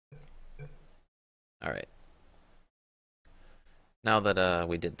Alright. Now that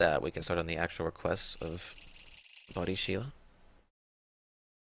we did that, we can start on the actual requests of Buddy Sheila.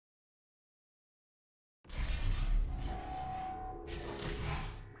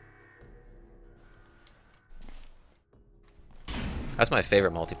 That's my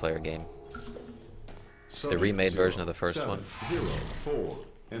favorite multiplayer game. The remade version of the first one. 704.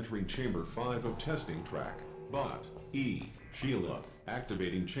 Entering chamber 5 of testing track. Bot E. Sheila.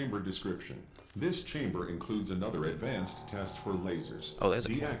 Activating chamber description. This chamber includes another advanced test for lasers. Oh, there's a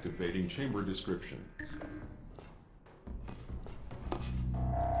deactivating chamber description.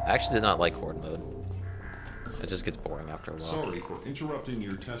 I actually did not like Horde mode. It just gets boring after a while. Sorry for interrupting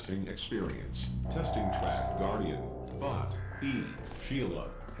your testing experience. Testing track Guardian. Bot E. Sheila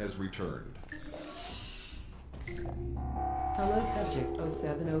has returned. Hello, Subject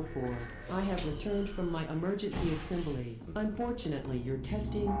 0704. I have returned from my emergency assembly. Unfortunately, your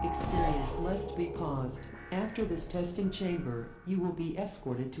testing experience must be paused. After this testing chamber, you will be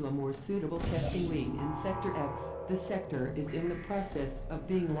escorted to a more suitable testing wing in Sector X. The sector is in the process of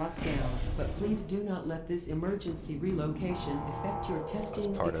being locked down, but please do not let this emergency relocation affect your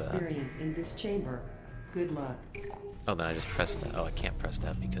testing experience in this chamber. Good luck. Oh, then I just pressed that. Oh, I can't press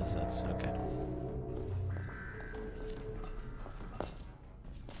that because that's okay.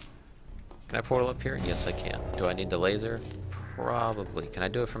 Can I portal up here? Yes, I can. Do I need the laser? Probably. Can I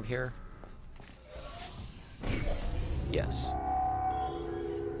do it from here? Yes.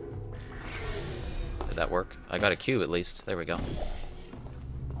 Did that work? I got a cube at least. There we go.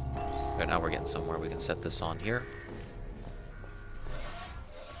 Okay, now we're getting somewhere. We can set this on here.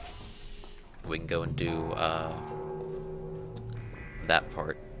 We can go and do that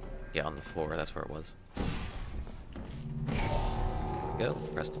part. Yeah, on the floor. That's where it was. There we go.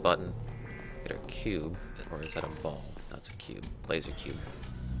 Press the button. Get our cube. Or is that a ball? No, it's a cube. Laser cube.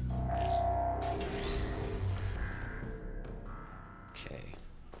 Okay.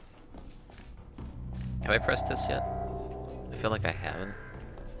 Have I pressed this yet? I feel like I haven't.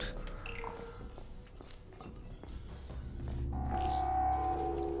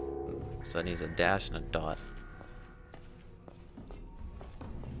 So that needs a dash and a dot.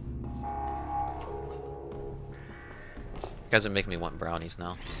 You guys are making me want brownies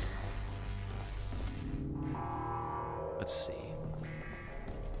now. Let's see.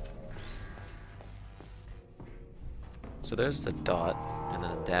 So there's the dot, and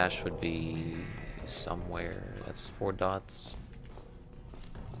then a dash would be somewhere. That's 4 dots.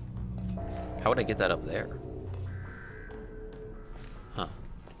 How would I get that up there? Huh.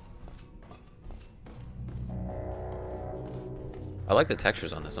 I like the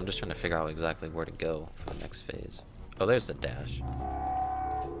textures on this. I'm just trying to figure out exactly where to go for the next phase. Oh, there's the dash.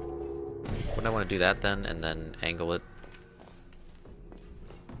 Wouldn't I want to do that then, and then angle it?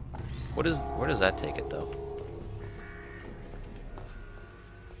 Where does that take it though?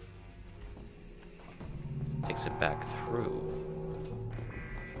 Takes it back through.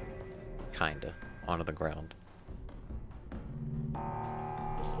 Kinda. Onto the ground. I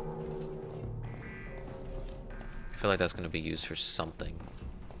feel like that's going to be used for something.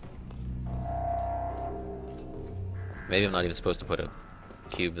 Maybe I'm not even supposed to put a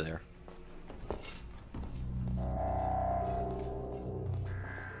cube there.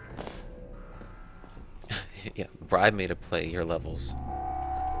 Yeah, bribe me to play your levels.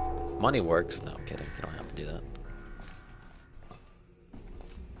 Money works. No, I'm kidding. You don't have to do that.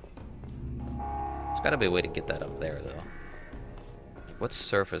 There's gotta be a way to get that up there, though. Like, what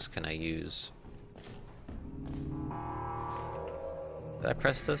surface can I use? Did I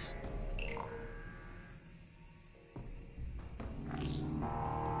press this?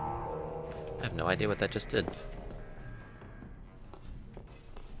 I have no idea what that just did.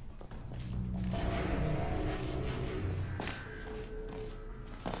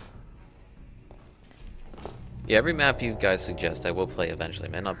 Yeah, every map you guys suggest I will play eventually.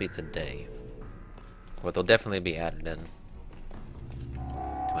 It may not be today. But they'll definitely be added in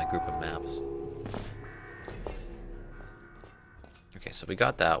to my group of maps. Okay, so we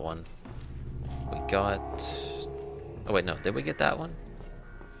got that one. We got... Oh wait, no. Did we get that one?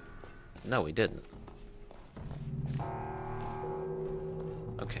 No, we didn't.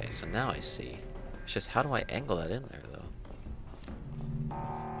 Okay, so now I see. It's just, how do I angle that in there, though?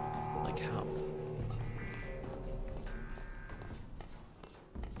 Like, how?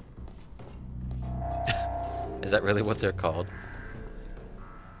 Is that really what they're called?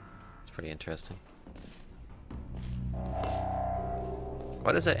 It's pretty interesting.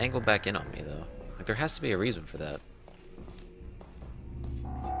 Why does that angle back in on me, though? Like, there has to be a reason for that.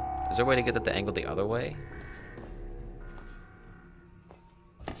 Is there a way to get that to angle the other way?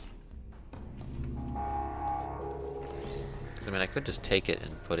 Because, I mean, I could just take it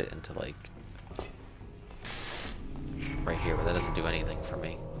and put it into, like, right here, but that doesn't do anything for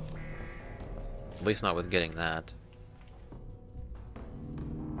me. At least not with getting that.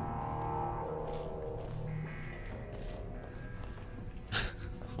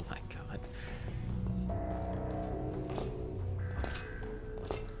 Oh my god.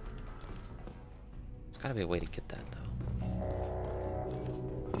 There's gotta be a way to get that, though.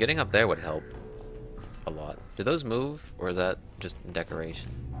 Getting up there would help a lot. Do those move, or is that just decoration?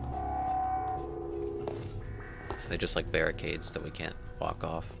 They're just like barricades that we can't walk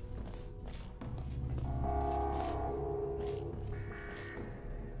off.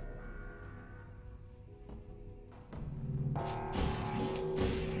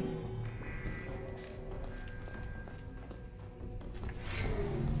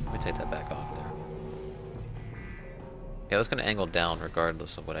 Let me take that back off there. Yeah, that's gonna angle down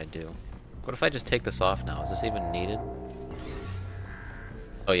regardless of what I do. What if I just take this off now? Is this even needed?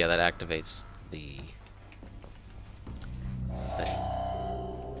 Oh yeah, that activates the thing.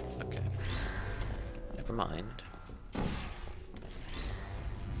 Okay. Never mind.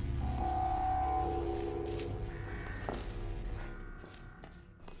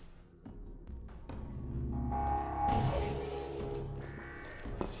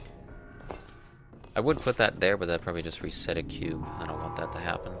 I would put that there, but that'd probably just reset a cube. I don't want that to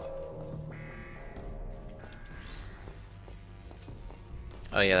happen.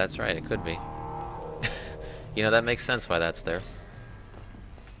 Oh yeah, that's right, it could be. You know, that makes sense why that's there.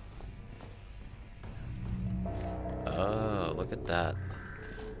 Oh, look at that.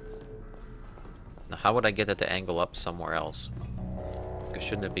 Now how would I get it to angle up somewhere else? Because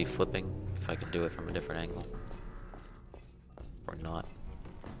shouldn't it be flipping if I could do it from a different angle? Or not?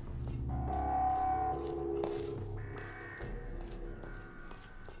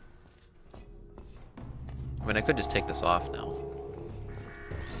 I mean, I could just take this off now.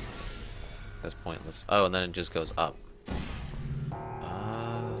 That's pointless. Oh, and then it just goes up.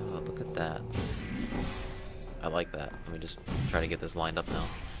 Oh, look at that. I like that. Let me just try to get this lined up now.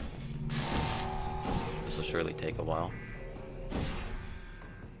 This will surely take a while.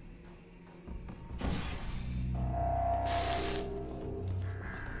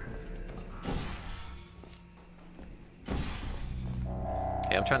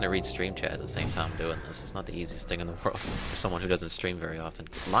 Hey, I'm trying to read stream chat at the same time doing this. It's not the easiest thing in the world for someone who doesn't stream very often.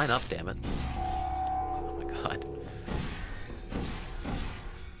 Line up, damn it. Oh my god.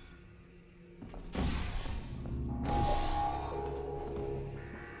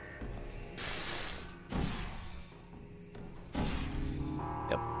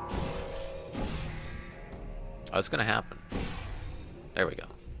 Yep. Oh, it's gonna happen. There we go.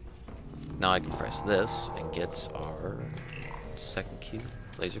 Now I can press this and get our second cube.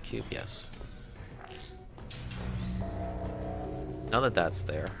 Laser cube, yes. Now that that's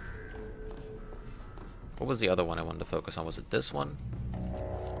there, what was the other one I wanted to focus on? Was it this one?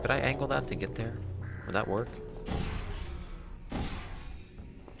 Could I angle that to get there? Would that work?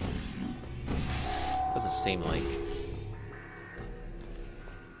 Doesn't seem like.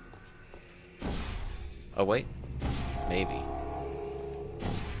 Oh wait, maybe.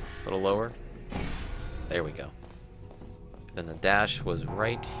 A little lower. There we go. Then the dash was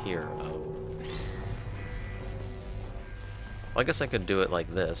right here. Oh. Well, I guess I could do it like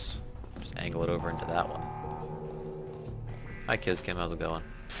this. Just angle it over into that one. Hi, Kizkim, how's it going?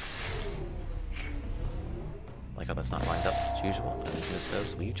 Like how that's not lined up as usual. I think this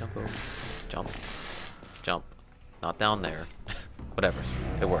does. Will you jump over? Jump. Jump. Not down there. Whatever.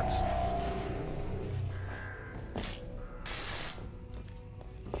 It works.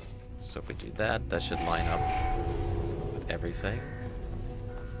 So if we do that, that should line up with everything.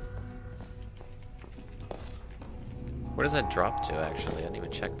 Where does that drop to, actually? I didn't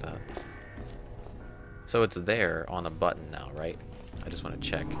even check that. So it's there on a button now, right? I just want to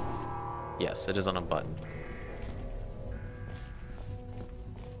check. Yes, it is on a button.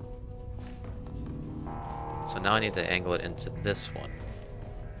 So now I need to angle it into this one.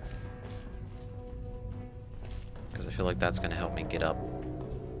 Because I feel like that's going to help me get up.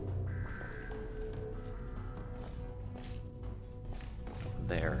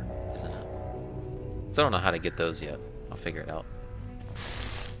 There, isn't it? So I don't know how to get those yet. I'll figure it out.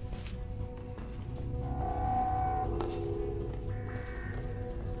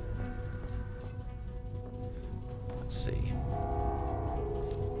 Let's see.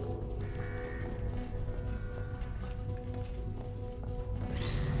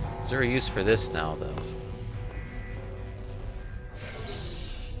 Is there a use for this now, though?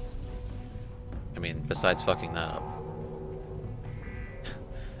 I mean, besides fucking that up.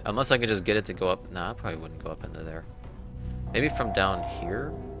 Unless I could just get it to go up. Nah, I probably wouldn't go up into there. Maybe from down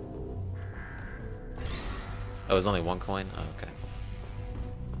here? Oh, it was only one coin? Oh, okay.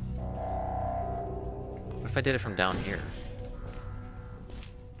 What if I did it from down here?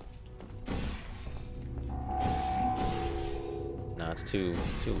 No, it's too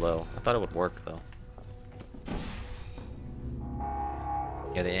low. I thought it would work, though.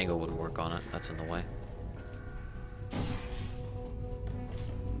 Yeah, the angle wouldn't work on it. That's in the way.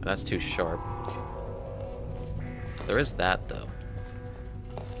 That's too sharp. There is that, though.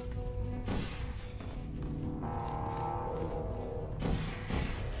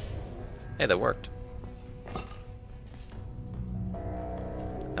 Hey, that worked.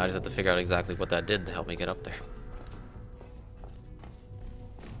 Now I just have to figure out exactly what that did to help me get up there.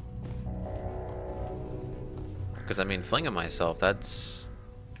 Because, I mean, flinging myself, that's...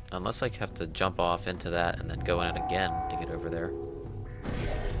 Unless I have to jump off into that and then go in it again to get over there.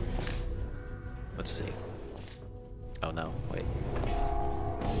 Let's see. Oh no, wait.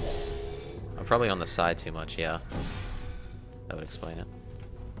 I'm probably on the side too much, yeah. That would explain it.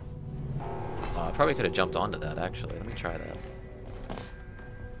 I probably could have jumped onto that, actually. Let me try that.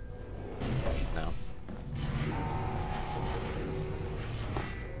 No.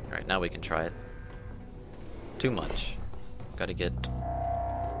 Alright, now we can try it. Too much. Gotta get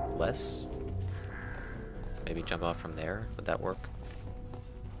less. Maybe jump off from there. Would that work?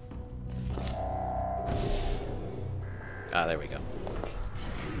 Ah, there we go.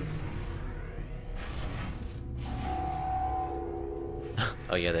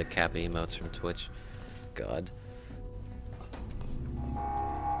 Oh yeah, the Kappa emotes from Twitch. God.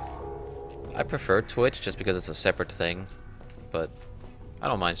 I prefer Twitch just because it's a separate thing, but I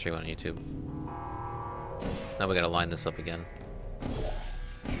don't mind streaming on YouTube. So now we gotta line this up again.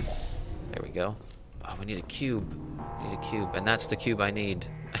 There we go. Oh, we need a cube. We need a cube, and that's the cube I need.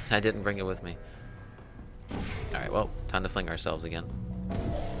 I didn't bring it with me. Alright, well, time to fling ourselves again.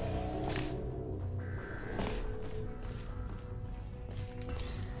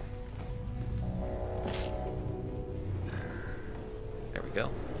 There we go.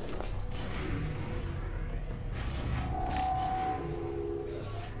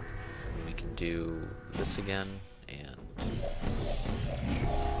 We can do this again, and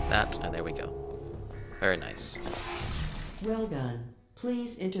that, and there we go. Very nice. Well done.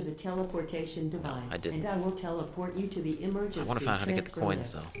 Please enter the teleportation device, I didn't. and I will teleport you to the emergency I want to find out how to get the transfer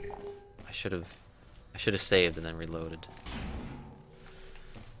coins, lift. though. I should have saved and then reloaded.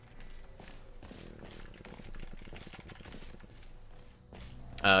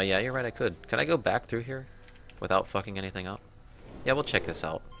 Yeah, you're right, I could. Can I go back through here without fucking anything up? Yeah, we'll check this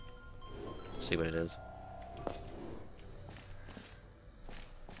out. See what it is.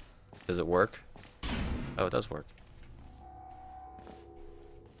 Does it work? Oh, it does work.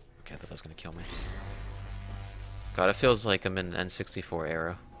 Okay, I thought that was gonna kill me. God, it feels like I'm in N64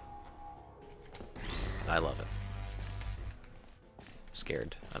 era. I love it. I'm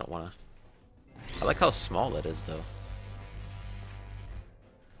scared. I don't wanna... I like how small it is, though.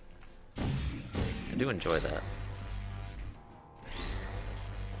 I do enjoy that.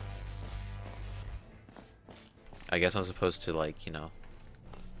 I guess I'm supposed to, like, you know,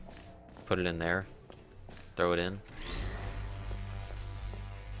 put it in there, throw it in.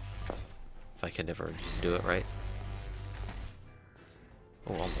 If I can ever do it right.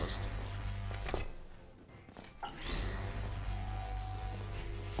 Oh, almost.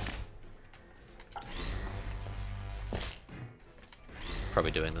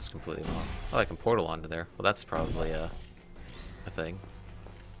 Probably doing this completely wrong. Oh, I can portal onto there. Well, that's probably a thing.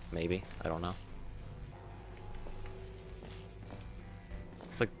 Maybe. I don't know.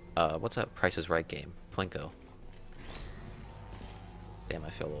 It's like, what's that Price is Right game? Plinko. Damn, I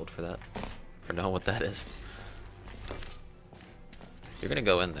feel old for that. For knowing what that is. You're gonna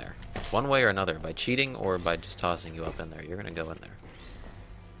go in there. One way or another. By cheating or by just tossing you up in there. You're gonna go in there.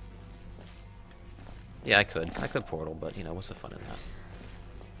 Yeah, I could. I could portal, but, you know, what's the fun in that?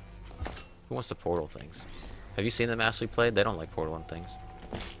 Who wants to portal things? Have you seen them actually played? They don't like portaling things.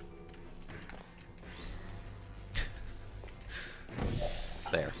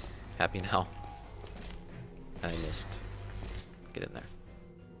 There. Happy now? I missed. Get in there.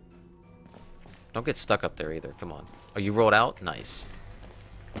 Don't get stuck up there either. Come on. Oh, you rolled out? Nice.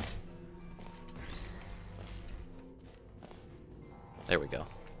 There we go.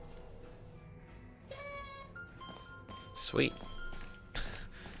 Sweet.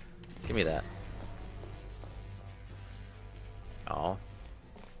 Give me that. Oh.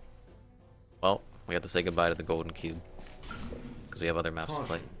 Well, we have to say goodbye to the golden cube. Because we have other maps to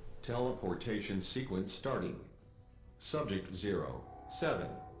play. Teleportation sequence starting. Subject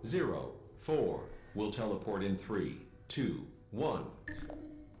 0704 will teleport in 3, 2, 1.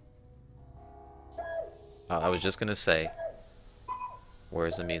 I was just gonna say,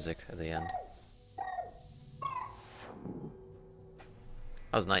 where's the music at the end?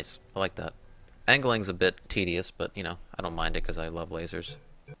 That was nice. I like that. Angling's a bit tedious, but you know, I don't mind it because I love lasers.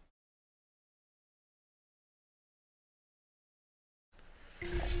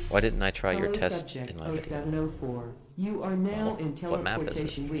 Why didn't I try your Hello, test subject in my video? 0704. You are now Well, in what map is it?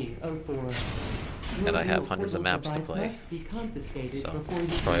 teleportation week 04. And I have Your hundreds of portal maps to device play. must be confiscated So, before you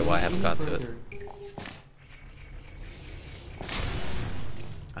that's probably can why I move haven't any got to it. further.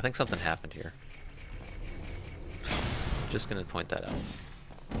 I think something happened here. Just gonna point that out.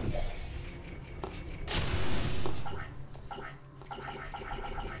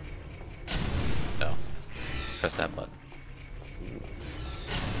 No. Press that button.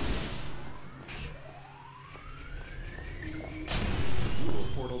 Dual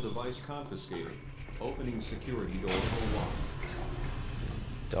portal device confiscated. Opening security door 01.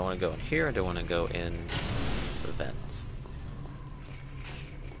 Do I want to go in here or do I want to go in the vents?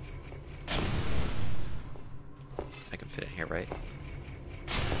 I can fit in here, right?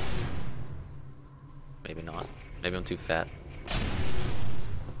 Maybe not. Maybe I'm too fat.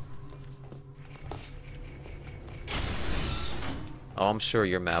 Oh, I'm sure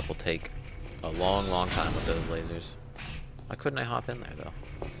your map will take a long, long time with those lasers. Why couldn't I hop in there, though?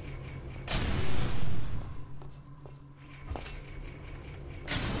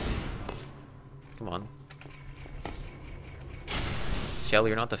 Come on. Sheila,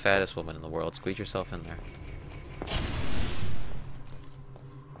 you're not the fattest woman in the world. Squeeze yourself in there.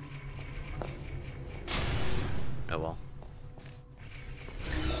 Oh well.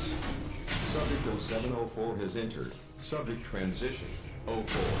 Subject 0704 has entered. Subject transition 04.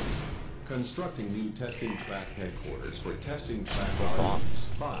 Constructing new testing track headquarters for testing track bombs.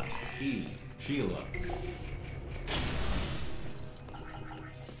 Bot E. Sheila.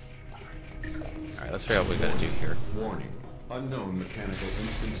 Alright, let's figure out what we gotta do here. Warning. Unknown mechanical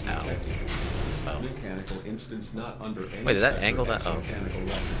instance Ow. detected. Oh. Mechanical instance not under any Wait, did that separate angle that? Oh. mechanical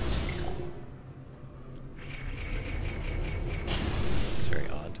records. It's very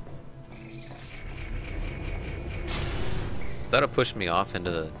odd. That'll push me off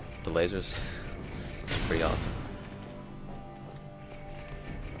into the lasers. That's pretty awesome.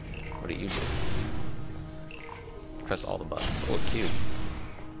 What do you do? Press all the buttons. Oh, cute.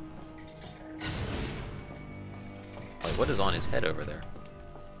 Wait, what is on his head over there?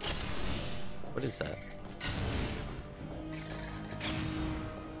 What is that?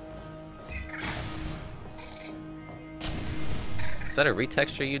 Is that a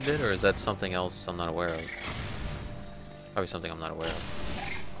retexture you did, or is that something else I'm not aware of? Probably something I'm not aware of.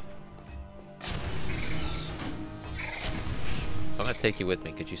 So I'm gonna take you with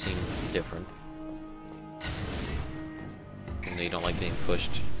me, because you seem different. Even though you don't like being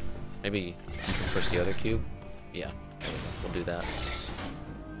pushed. Maybe you can push the other cube? Yeah, there we go. We'll do that.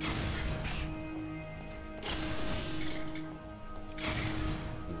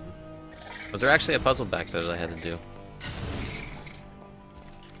 Was there actually a puzzle back there that I had to do?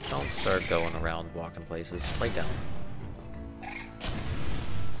 Don't start going around walking places. Lay down.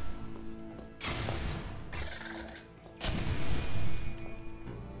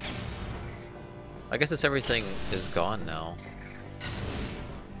 I guess it's everything is gone now.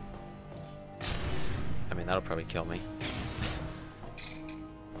 I mean, that'll probably kill me.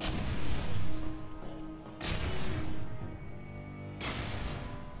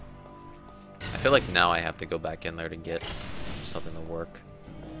 I feel like now I have to go back in there to get something to work.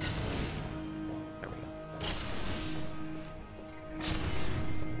 There we go.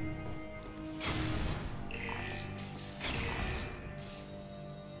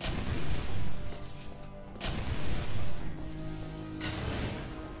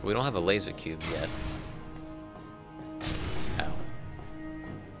 We don't have a laser cube yet. Ow.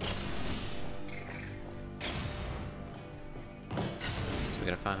 So we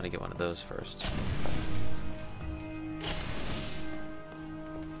gotta find how to get one of those first.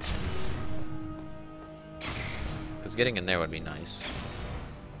 Because getting in there would be nice.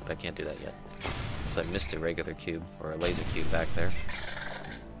 But I can't do that yet. So I missed a regular cube, or a laser cube back there.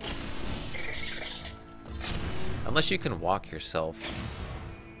 Unless you can walk yourself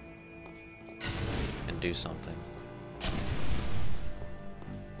and do something.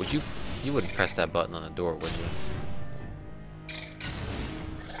 Would you wouldn't press that button on the door, would you?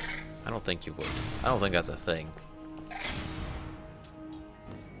 I don't think you would. I don't think that's a thing.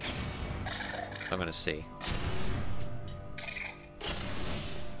 I'm gonna see.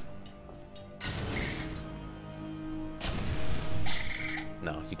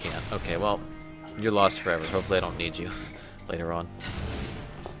 No, you can't. Okay, well, You're lost forever. Hopefully I don't need you later on.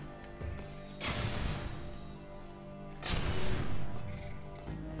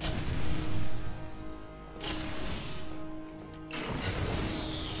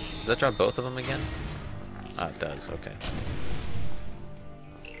 Does that drop both of them again? Ah, it does. Okay.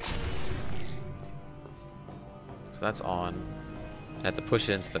 So that's on. I have to push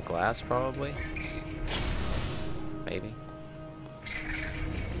it into the glass, probably? Maybe.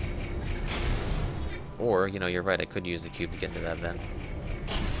 Or, you know, you're right, I could use the cube to get into that vent.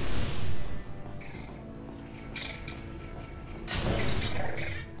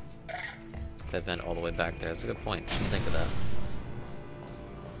 That vent all the way back there. That's a good point. I didn't think of that.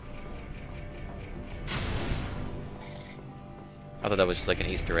 I thought that was just like an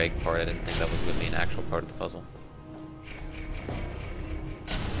Easter egg part. I didn't think that was going to be an actual part of the puzzle.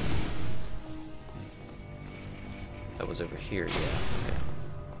 That was over here, yeah. Okay.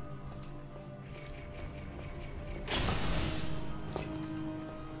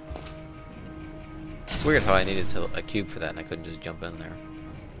 It's weird how I needed a cube for that and I couldn't just jump in there.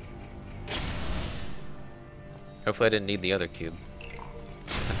 Hopefully I didn't need the other cube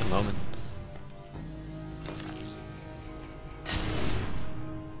at the moment.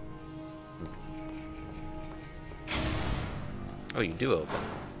 Oh, you do open.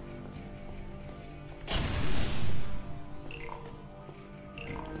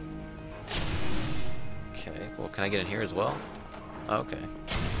 Okay, well, can I get in here as well? Okay.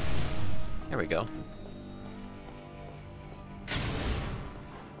 There we go.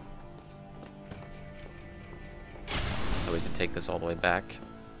 So we can take this all the way back,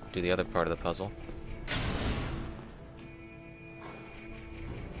 do the other part of the puzzle.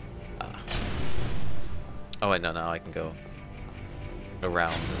 Oh wait, no, I can go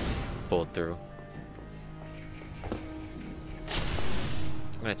around and pull it through.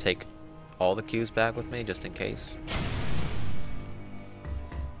 I'm gonna take all the cubes back with me, just in case.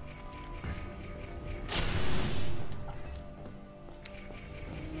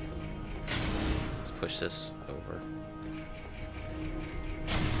 Let's push this over.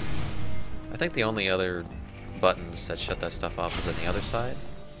 I think the only other buttons that shut that stuff off is on the other side.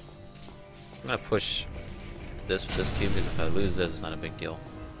 I'm gonna push this with this cube, because if I lose this, it's not a big deal.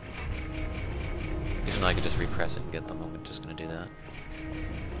 Even though I could just repress it and get them, I'm just gonna do that.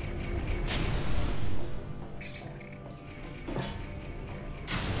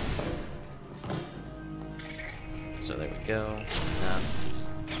 So there we go.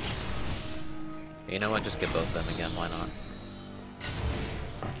 You know what? Just get both of them again. Why not?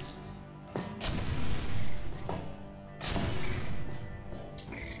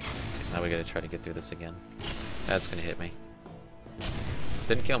 Okay, so now we gotta try to get through this again. That's gonna hit me.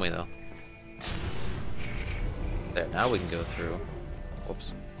 Didn't kill me though. There, now we can go through.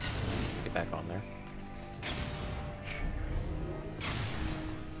 Whoops. Get back on there.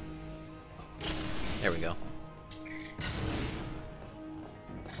 There we go.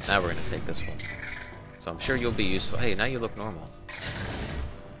 Now we're gonna take this one. So I'm sure you'll be useful. Hey, now you look normal.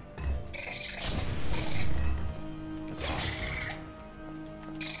 That's awesome.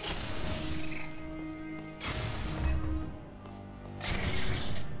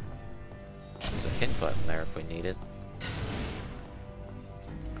 There's a hint button there if we need it.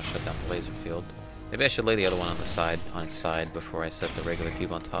 I'll shut down the laser field. Maybe I should lay the other one on the side, on its side, before I set the regular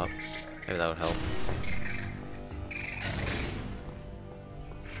cube on top. Maybe that would help.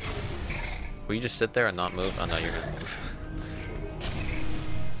 Will you just sit there and not move? Oh no, you're gonna move.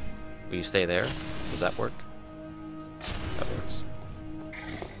 Will you stay there? Does that work? That works.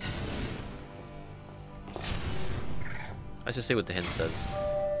 Let's just see what the hint says.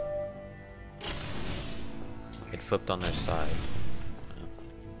 It flipped on their side.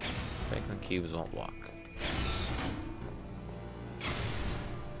 Franklin cubes won't walk.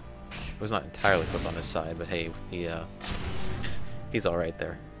 It was not entirely flipped on his side, but hey, he's all right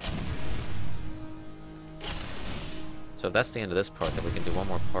there. So if that's the end of this part, then we can do one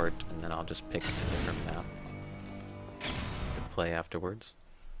more part, and then I'll just pick a different map to play afterwards.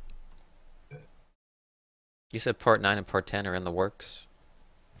 You said part 9 and part 10 are in the works?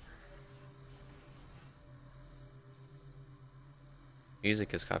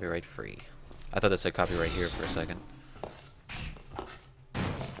 Music is copyright free. I thought that said copyright here for a second.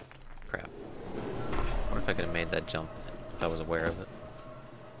 Crap. I wonder if I could have made that jump if I was aware of it.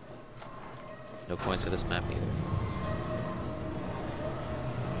 No points for this map either.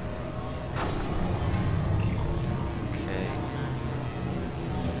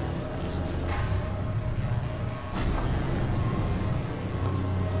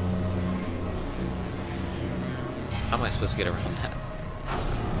 How am I supposed to get around that?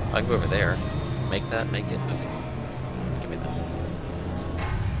 I can go over there. make that make it? Okay. Give me that.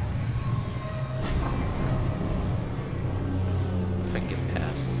 If I can get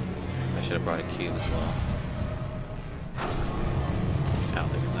past. I should have brought a cube as well. I don't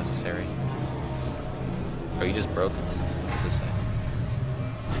think it's necessary. Are you just broken? What's this say?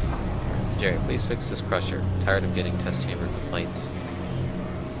 Jerry, please fix this crusher. Tired of getting test chamber complaints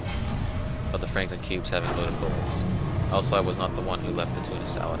about the Franklin cubes having loaded bullets. Also, I was not the one who left the tuna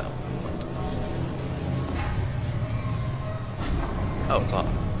salad out. Oh, it's off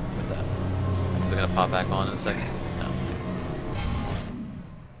with that. Is it gonna pop back on in a second? No.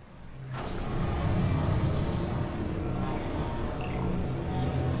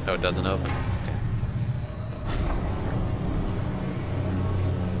 Oh, it doesn't open. Okay.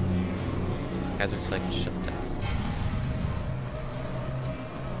 Guys are just like, shut down.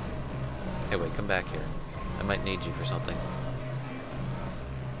 Hey, wait, come back here. I might need you for something.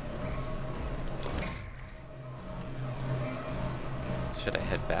 Should I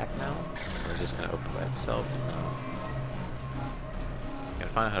head back now? Or is it just gonna open by itself? No.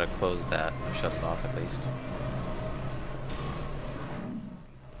 Gotta find out how to close that, or shut it off at least.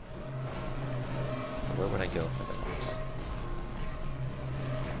 Where would I go for that?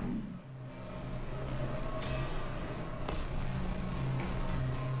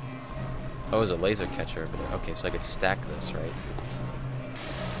 Oh, there's a laser catcher over there. Okay, so I could stack this, right?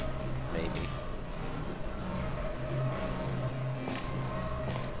 Maybe.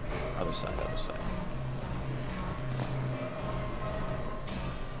 Other side, other side.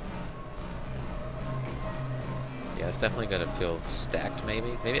 Yeah, it's definitely gonna feel stacked,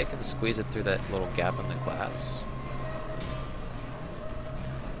 maybe. Maybe I can squeeze it through that little gap in the glass.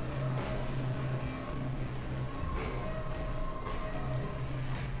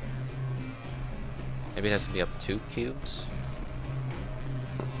 Maybe it has to be up 2 cubes.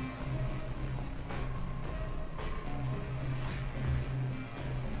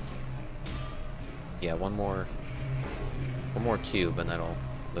 Yeah, one more cube and that'll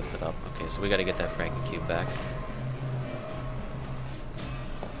lift it up. Okay, so we gotta get that Franken cube back.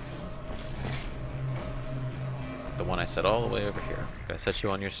 The one I set all the way over here. Gotta set you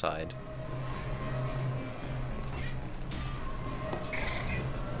on your side.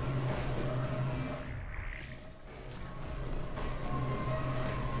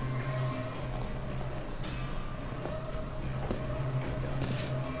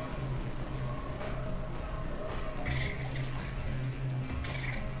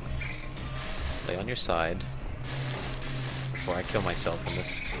 Lay on your side before I kill myself in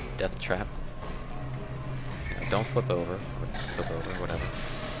this death trap. Now, don't flip over, whatever.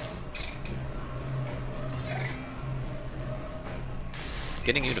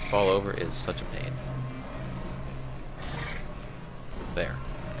 Getting you to fall over is such a pain. There.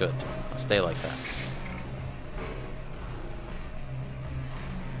 Good. I'll stay like that.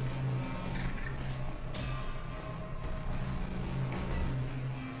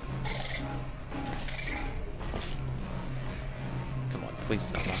 Come on, please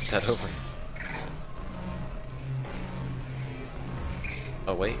don't knock that over.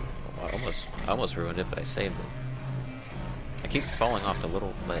 Oh wait, I almost ruined it, but I saved it. I keep falling off the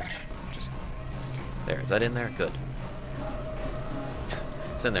little ledge. Just there. Is that in there? Good.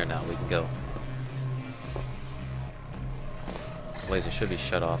 It's in there now. We can go. The laser should be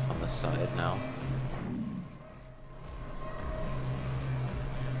shut off on this side now.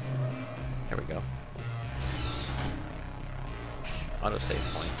 Here we go. Auto save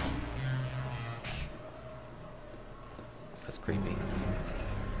point. That's creepy.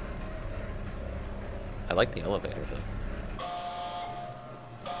 I like the elevator though.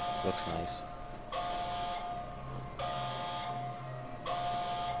 Looks nice.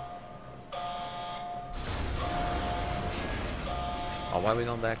 Oh, why are we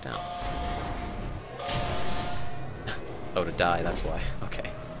going back down? Oh, to die, that's why. Okay.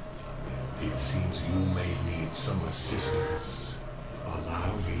 It seems you may need some assistance.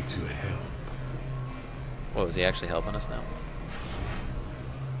 Allow me to help. What, was he actually helping us now?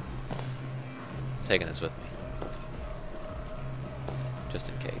 Taking this with me. Just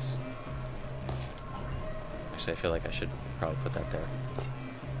in case. Actually, I feel like I should probably put that there.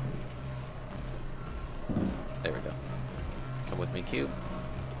 There we go. Come with me, cube.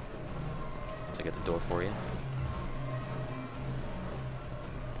 Let's get the door for you.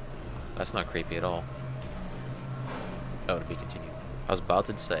 That's not creepy at all. Oh, to be continued. I was about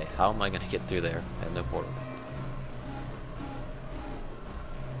to say, how am I going to get through there? I have no portal.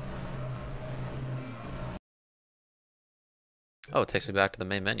 Oh, it takes me back to the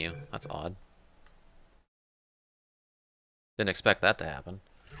main menu. That's odd. Didn't expect that to happen.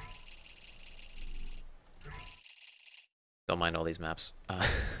 Don't mind all these maps.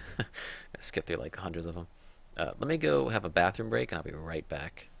 Skip through like hundreds of them. Let me go have a bathroom break, and I'll be right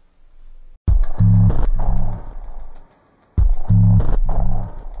back.